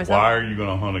make me go by myself? Why are you going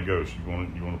to hunt a ghost? You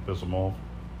want to piss them off?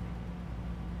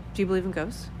 Do you believe in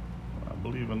ghosts? I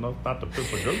believe enough not to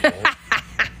piss a ghost off.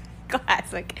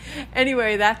 Classic.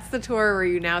 Anyway, that's the tour where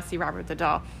you now see Robert the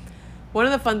Doll. One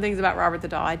of the fun things about Robert the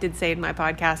Doll, I did say in my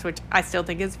podcast, which I still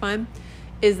think is fun,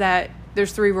 is that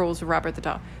there's 3 rules for Robert the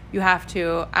Doll. You have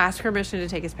to ask permission to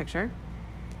take his picture.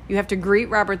 You have to greet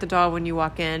Robert the Doll when you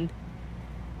walk in.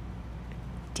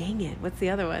 Dang it. What's the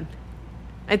other one?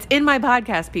 It's in my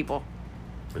podcast, people.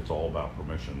 It's all about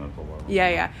permission. That's all I remember.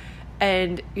 Yeah.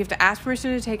 And you have to ask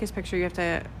permission to take his picture. You have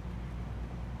to...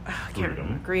 I can't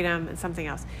remember. Greet him and something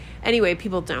else. Anyway,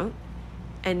 people don't.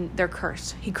 And they're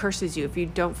cursed. He curses you if you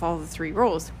don't follow the 3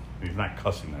 rules. He's not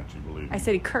cussing at you, believe me. I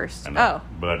said he cursed. But I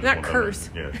just not curse.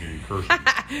 Yeah, he cursed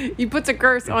you. He puts a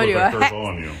curse on you. He puts a curse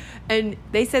on you. And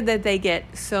they said that they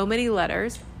get so many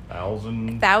letters.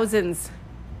 Thousands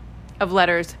of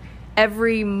letters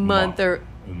every month. Or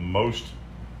the most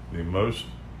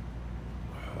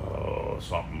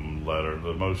something letter.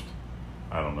 The most,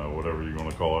 I don't know, whatever you're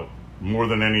going to call it. More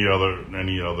than any other.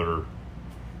 Any other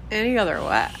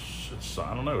what?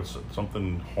 I don't know. It's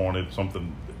something haunted.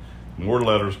 Something. More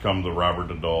letters come to Robert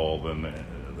the Doll than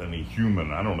a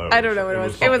human. I don't know. I don't know what it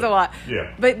was. It was a lot.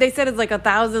 Yeah. But they said it's like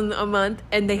 1,000 a month,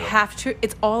 and they have to.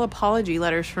 It's all apology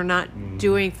letters for not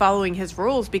following his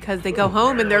rules because they go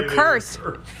home and they're cursed.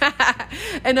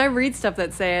 And I read stuff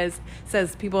that says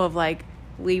people have like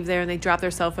leave there and they drop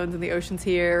their cell phones in the oceans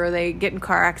here, or they get in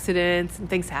car accidents and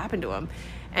things happen to them.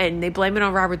 And they blame it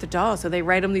on Robert the Doll. So they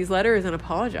write him these letters and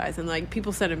apologize. And like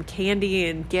people send him candy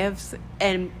and gifts.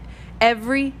 And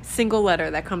every single letter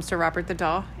that comes to Robert the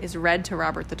Doll is read to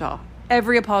Robert the Doll.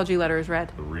 Every apology letter is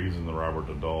read. The reason the Robert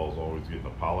the Doll is always getting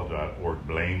apologized or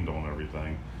blamed on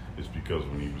everything is because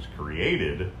when he was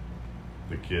created,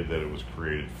 the kid that it was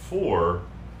created for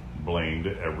blamed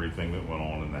everything that went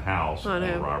on in the house on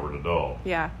Robert the Doll.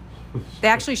 Yeah. They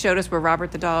actually showed us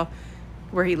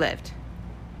where he lived.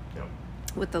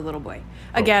 With the little boy.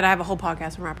 Again, I have a whole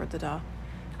podcast on Robert the Doll.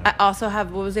 I also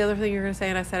have, what was the other thing you were going to say?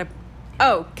 And I said,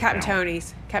 Captain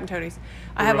Tony's. Captain Tony's.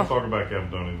 We're going to talk about Captain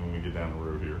Tony's when we get down the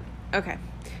road here. Okay.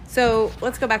 So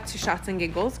let's go back to Shots and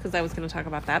Giggles, because I was going to talk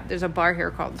about that. There's a bar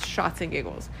here called Shots and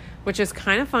Giggles, which is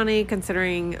kind of funny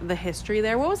considering the history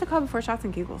there. What was it called before Shots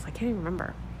and Giggles? I can't even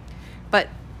remember. But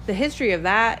the history of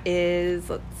that is,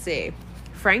 let's see,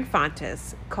 Frank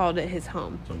Fontes called it his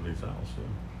home. Somebody's house,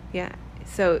 yeah.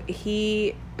 So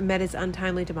he met his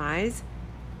untimely demise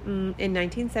in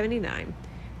 1979.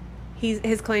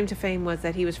 His claim to fame was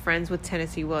that he was friends with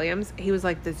Tennessee Williams. He was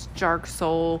like this dark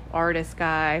soul artist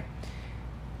guy.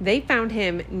 They found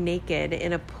him naked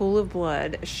in a pool of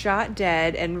blood, shot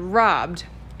dead and robbed.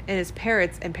 And his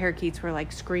parrots and parakeets were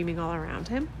like screaming all around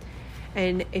him.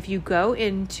 And if you go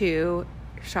into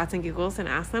Shots and Giggles and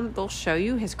ask them, they'll show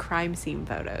you his crime scene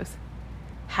photos.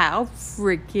 How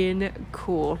freaking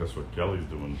cool. That's what Kelly's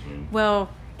doing soon. Well,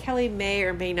 Kelly may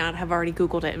or may not have already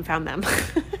Googled it and found them.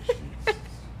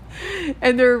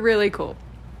 And they're really cool.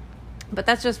 But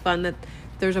that's just fun that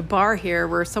there's a bar here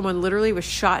where someone literally was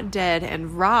shot dead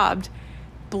and robbed.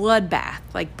 Bloodbath,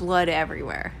 like blood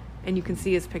everywhere. And you can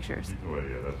see his pictures. Well,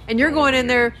 yeah, and you're going in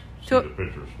there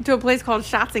to a place called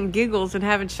Shots and Giggles and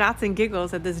having shots and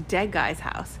giggles at this dead guy's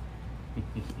house.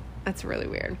 That's really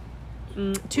weird.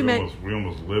 We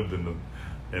almost lived in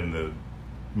the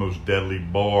most deadly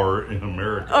bar in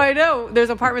America. Oh, I know. There's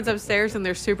apartments upstairs and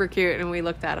they're super cute, and we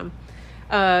looked at them.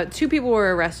 2 people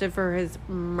were arrested for his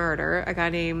murder, a guy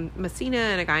named Messina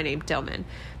and a guy named Dillman.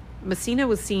 Messina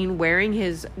was seen wearing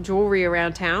his jewelry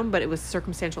around town, but it was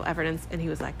circumstantial evidence and he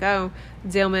was let go.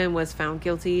 Dillman was found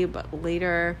guilty, but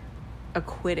later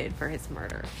acquitted for his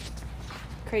murder.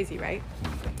 Crazy, right?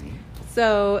 Mm-hmm.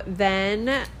 So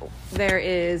then there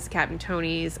is Captain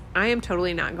Tony's. I am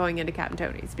totally not going into Captain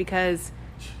Tony's because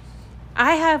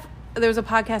there was a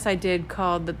podcast I did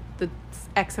called the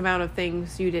X amount of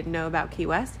things you didn't know about Key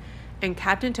West, and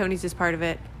Captain Tony's is part of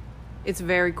it. It's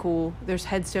very cool. There's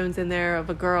headstones in there of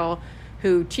a girl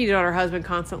who cheated on her husband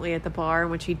constantly at the bar, and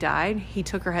when she died, he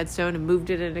took her headstone and moved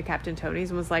it into Captain Tony's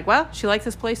and was like, well, she likes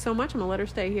this place so much, I'm going to let her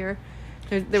stay here.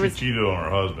 She cheated on her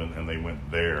husband, and they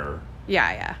went there.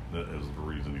 Yeah. That is the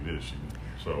reason he did.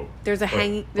 There's a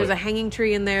hanging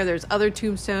tree in there. There's other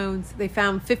tombstones. They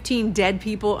found 15 dead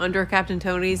people under Captain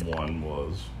Tony's. One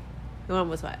was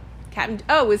what?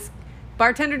 It was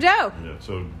Bartender Joe. Yeah,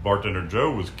 so Bartender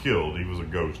Joe was killed. He was a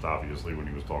ghost, obviously, when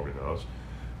he was talking to us.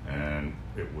 And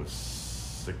it was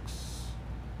 6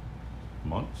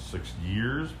 months, 6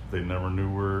 years. They never knew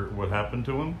what happened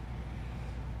to him.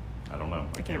 I don't know.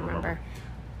 I can't remember.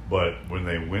 But when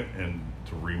they went in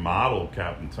to remodel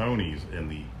Captain Tony's in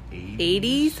the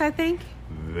 80s, I think.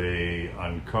 They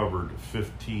uncovered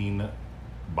 15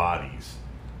 bodies.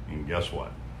 And guess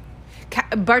what?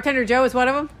 Bartender Joe is one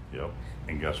of them? Yep.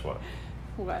 And guess what?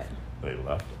 What? They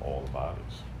left all the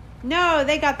bodies. No,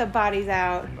 they got the bodies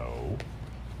out. No.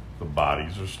 The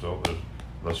bodies are still,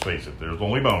 let's face it, there's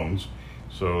only bones.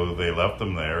 So they left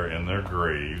them there in their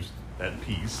graves at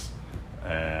peace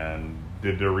and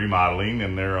did their remodeling,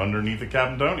 and they're underneath the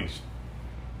Captain Tony's.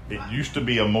 It used to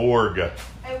be a morgue,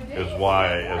 is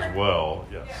why as well.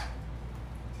 Yes. Yeah.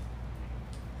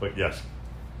 But yes,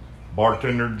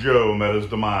 Bartender Joe met his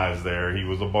demise there. He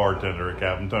was a bartender at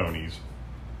Captain Tony's,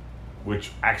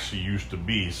 which actually used to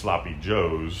be Sloppy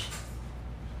Joe's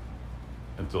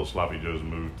until Sloppy Joe's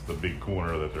moved to the big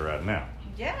corner that they're at now.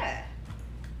 Yeah.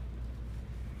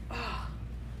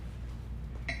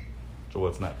 So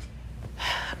what's next?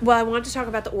 Well, I wanted to talk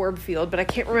about the orb field, but I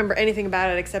can't remember anything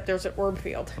about it except there's an orb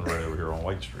field. Right over here on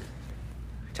White Street.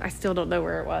 I still don't know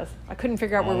where it was. I couldn't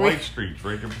figure out on where White Street,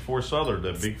 right there before Southern,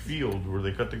 that big field where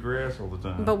they cut the grass all the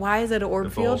time. But why is it an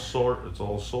orb field? It's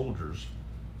all soldiers,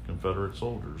 Confederate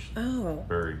soldiers,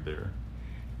 buried there.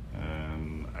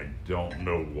 And I don't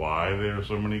know why there are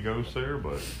so many ghosts there,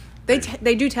 but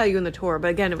they do tell you in the tour. But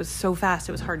again, it was so fast,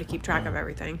 it was hard to keep track of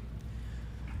everything.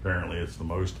 Apparently, it's the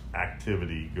most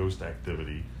ghost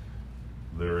activity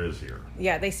there is here.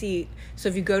 Yeah, they see. So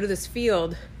if you go to this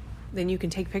field, then you can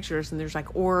take pictures, and there's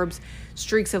like orbs,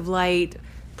 streaks of light,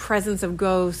 presence of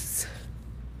ghosts.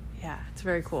 Yeah, it's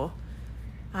very cool.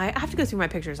 I have to go through my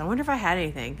pictures. I wonder if I had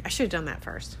anything. I should have done that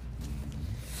first.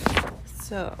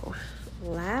 So,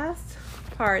 last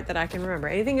part that I can remember.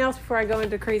 Anything else before I go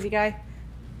into Crazy Guy?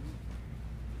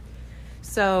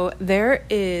 So there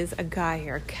is a guy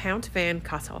here, Count Van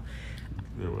Kassel.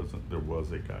 There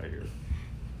was a guy here.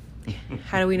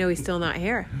 How do we know he's still not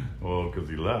here? Well, because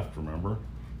he left, remember?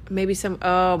 Maybe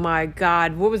oh my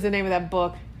God. What was the name of that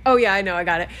book? Oh yeah, I know, I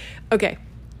got it. Okay,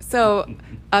 so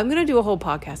I'm going to do a whole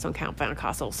podcast on Count Van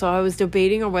Kassel. So I was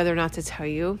debating on whether or not to tell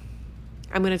you.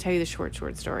 I'm going to tell you the short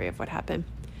story of what happened.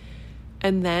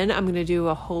 And then I'm going to do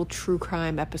a whole true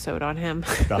crime episode on him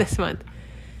this month.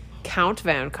 Count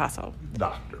Van Kassel.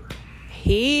 Doctor.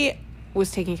 He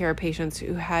was taking care of patients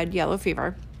who had yellow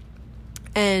fever.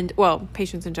 And, well,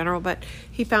 patients in general, but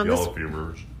he found yellow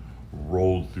fevers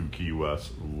rolled through Key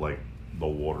West like the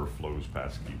water flows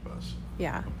past Key West.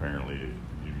 Yeah. Apparently,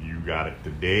 if you got it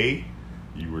today,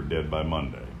 you were dead by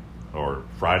Monday. Or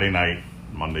Friday night,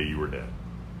 Monday you were dead.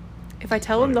 If I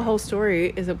tell him the whole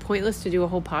story, is it pointless to do a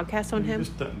whole podcast on him?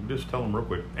 Just tell him real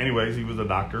quick. Anyways, he was a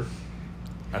doctor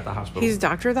at the hospital. He's a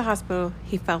doctor at the hospital.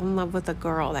 He fell in love with a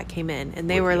girl that came in, and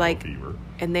they were like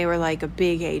a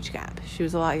big age gap. She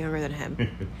was a lot younger than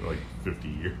him. Like 50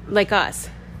 years. Like us.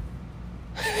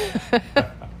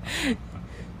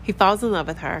 He falls in love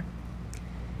with her,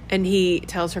 and he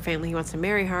tells her family he wants to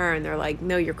marry her, and they're like,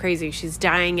 no, you're crazy. She's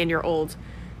dying and you're old.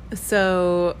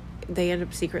 So they end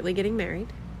up secretly getting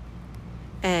married,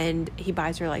 and he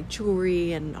buys her like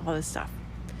jewelry and all this stuff.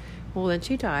 Well, then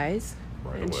she dies.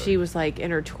 Right and away. She was like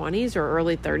in her 20s or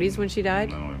early 30s when she died.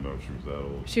 I don't even know if she was that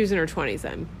old. She was in her 20s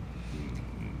then.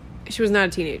 She was not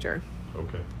a teenager.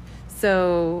 Okay.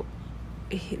 So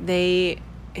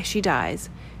she dies,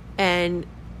 and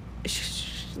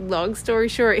long story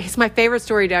short, it's my favorite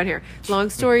story down here.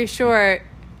 Long story short,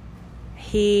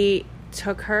 he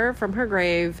took her from her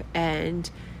grave and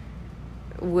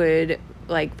would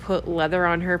like put leather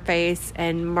on her face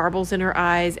and marbles in her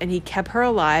eyes, and he kept her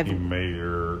alive. He made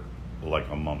her like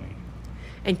a mummy.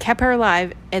 And kept her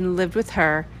alive and lived with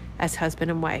her as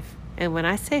husband and wife. And when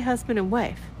I say husband and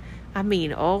wife, I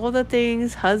mean all the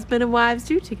things husband and wives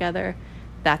do together.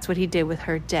 That's what he did with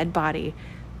her dead body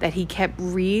that he kept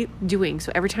redoing.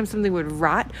 So every time something would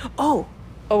rot,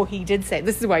 he did say,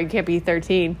 this is why you can't be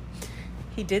 13.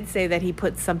 He did say that he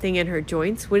put something in her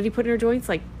joints. What did he put in her joints?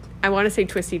 Like, I want to say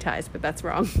twisty ties, but that's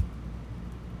wrong.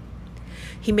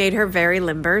 He made her very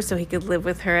limber so he could live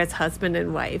with her as husband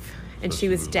and wife. And so she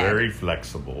was dead. Very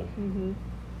flexible. Mm-hmm.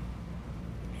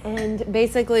 And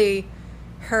basically,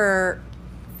 her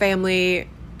family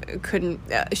couldn't.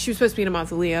 She was supposed to be in a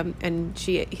mausoleum, and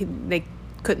they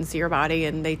couldn't see her body.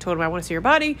 And they told him, "I want to see your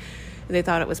body." And they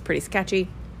thought it was pretty sketchy.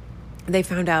 They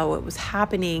found out what was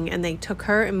happening, and they took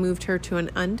her and moved her to an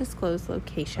undisclosed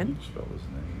location. How do you spell his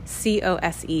name?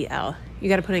 Cosel. You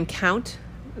got to put in Count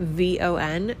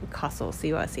VON Kassel,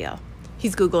 Cosel.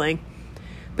 He's Googling.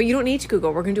 But you don't need to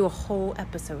Google. We're going to do a whole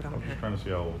episode on I'm her. just trying to see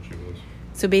how old she was.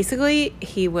 So basically,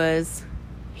 he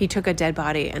took a dead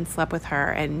body and slept with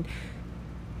her, and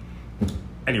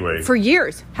anyway, for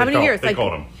years. How many years? They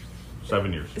called him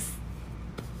 7 years.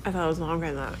 I thought it was longer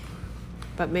than that.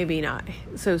 But maybe not.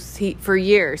 So he, for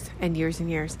years and years and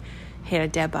years, he had a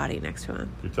dead body next to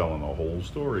him. You're telling the whole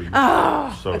story.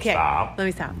 Oh, so okay. stop. Let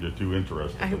me stop. You're too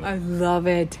interested. I love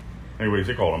it. Anyways,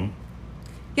 they called him.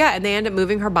 Yeah, and they end up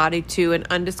moving her body to an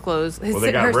undisclosed... Well,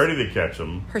 they got ready to catch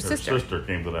him. Her sister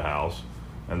came to the house.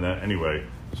 And then, anyway,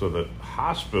 so the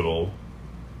hospital,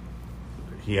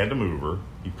 he had to move her.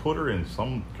 He put her in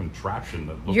some contraption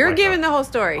that looked You're like giving the whole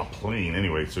story. A plane.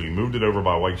 Anyway, so he moved it over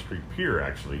by White Street Pier,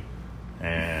 actually.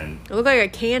 And it looked like a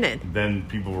cannon. then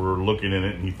people were looking in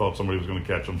it, and he thought somebody was going to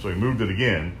catch him, so he moved it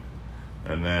again.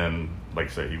 And then, like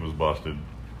I said, he was busted.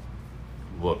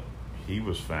 Look, he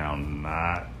was found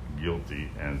not guilty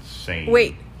and sane.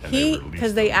 Wait, and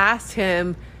because they asked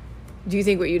him, do you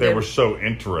think what you did? They were so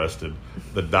interested.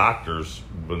 The doctors,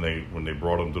 when they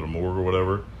brought him to the morgue or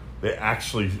whatever, they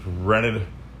actually rented,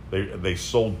 they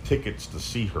sold tickets to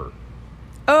see her.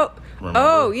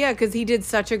 Oh, yeah, because he did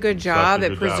such a good job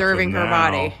at preserving her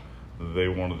body. They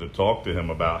wanted to talk to him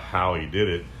about how he did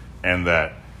it, and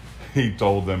that he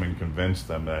told them and convinced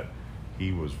them that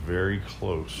he was very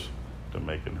close to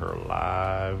making her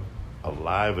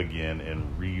alive again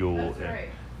and real. That's right.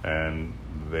 And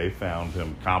they found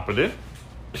him competent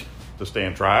to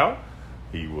stand trial.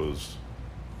 He was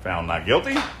found not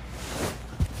guilty.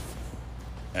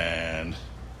 And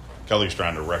Kelly's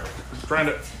trying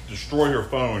to destroy her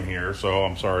phone here, so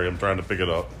I'm sorry, I'm trying to pick it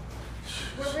up.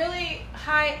 We're really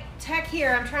high tech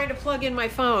here. I'm trying to plug in my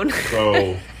phone.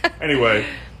 So, anyway,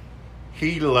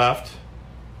 he left,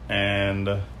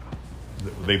 and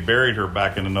they buried her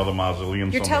back in another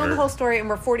mausoleum You're somewhere. telling the whole story, and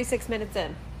we're 46 minutes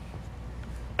in.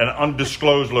 An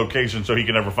undisclosed location so he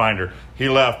can never find her. He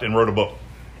left and wrote a book.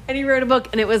 And he wrote a book,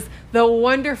 and it was The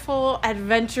Wonderful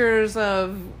Adventures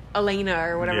of Elena,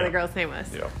 or whatever the girl's name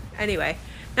was. Yeah. Anyway,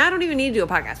 now I don't even need to do a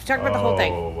podcast. We talked about the whole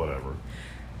thing. Oh, whatever.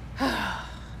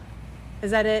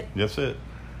 Is that it? That's it.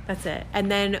 That's it.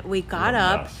 And then we got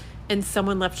up, and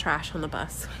someone left trash on the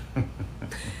bus.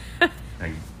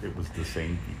 And it was the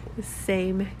same people. The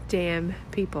same damn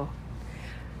people.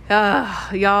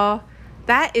 Y'all,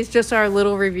 that is just our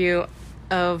little review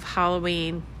of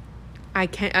Halloween.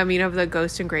 Of the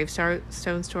Ghost and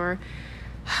Gravestones tour.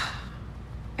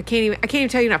 I can't even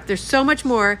tell you enough. There's so much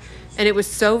more, and it was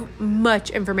so much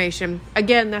information.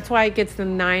 Again, that's why it gets the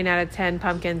 9 out of 10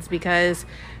 pumpkins, because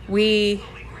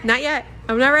not yet.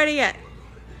 I'm not ready yet.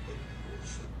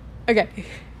 Okay.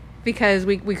 Because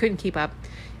we couldn't keep up.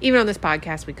 Even on this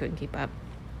podcast, we couldn't keep up.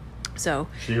 So.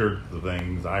 She heard the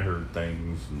things, I heard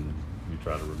things, and we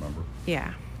try to remember.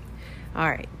 Yeah. All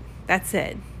right. That's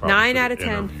it. Probably 9 out of 10.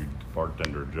 Interviewed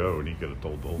bartender Joe, and he could have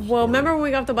told the whole story. Well, remember when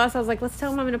we got off the bus, I was like, let's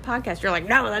tell him I'm in a podcast. You're like,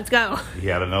 no, let's go. They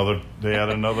had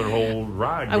another whole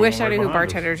ride. I wish I knew who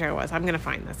bartender Joe was. I'm going to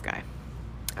find this guy.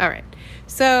 All right.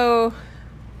 So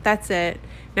that's it.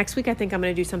 Next week, I think I'm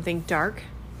going to do something dark.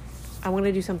 I want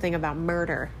to do something about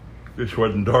murder. This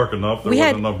wasn't dark enough. There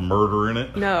wasn't enough murder in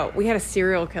it. No, we had a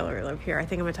serial killer live here. I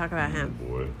think I'm going to talk about him.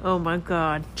 Boy. Oh, my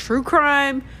God. True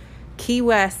crime, Key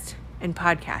West, and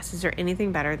podcast. Is there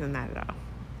anything better than that at all?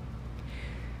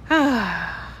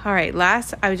 All right.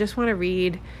 Last, I just want to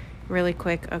read really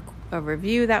quick a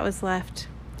review that was left.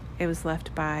 It was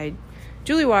left by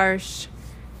Julie Warsh.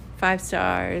 5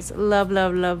 stars. Love,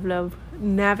 love, love, love.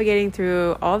 Navigating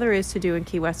through all there is to do in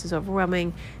Key West is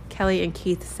overwhelming. Kelly and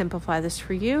Keith simplify this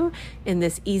for you in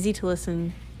this easy to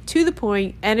listen, to the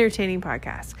point, entertaining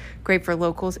podcast. Great for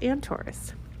locals and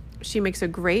tourists. She makes a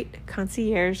great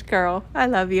concierge girl. I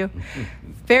love you.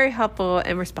 Very helpful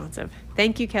and responsive.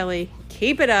 Thank you, Kelly.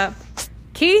 Keep it up.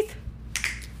 Keith,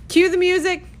 cue the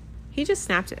music. He just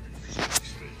snapped it.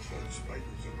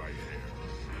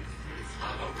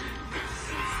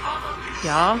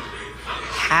 Y'all,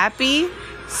 happy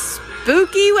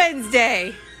Spooky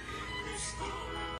Wednesday.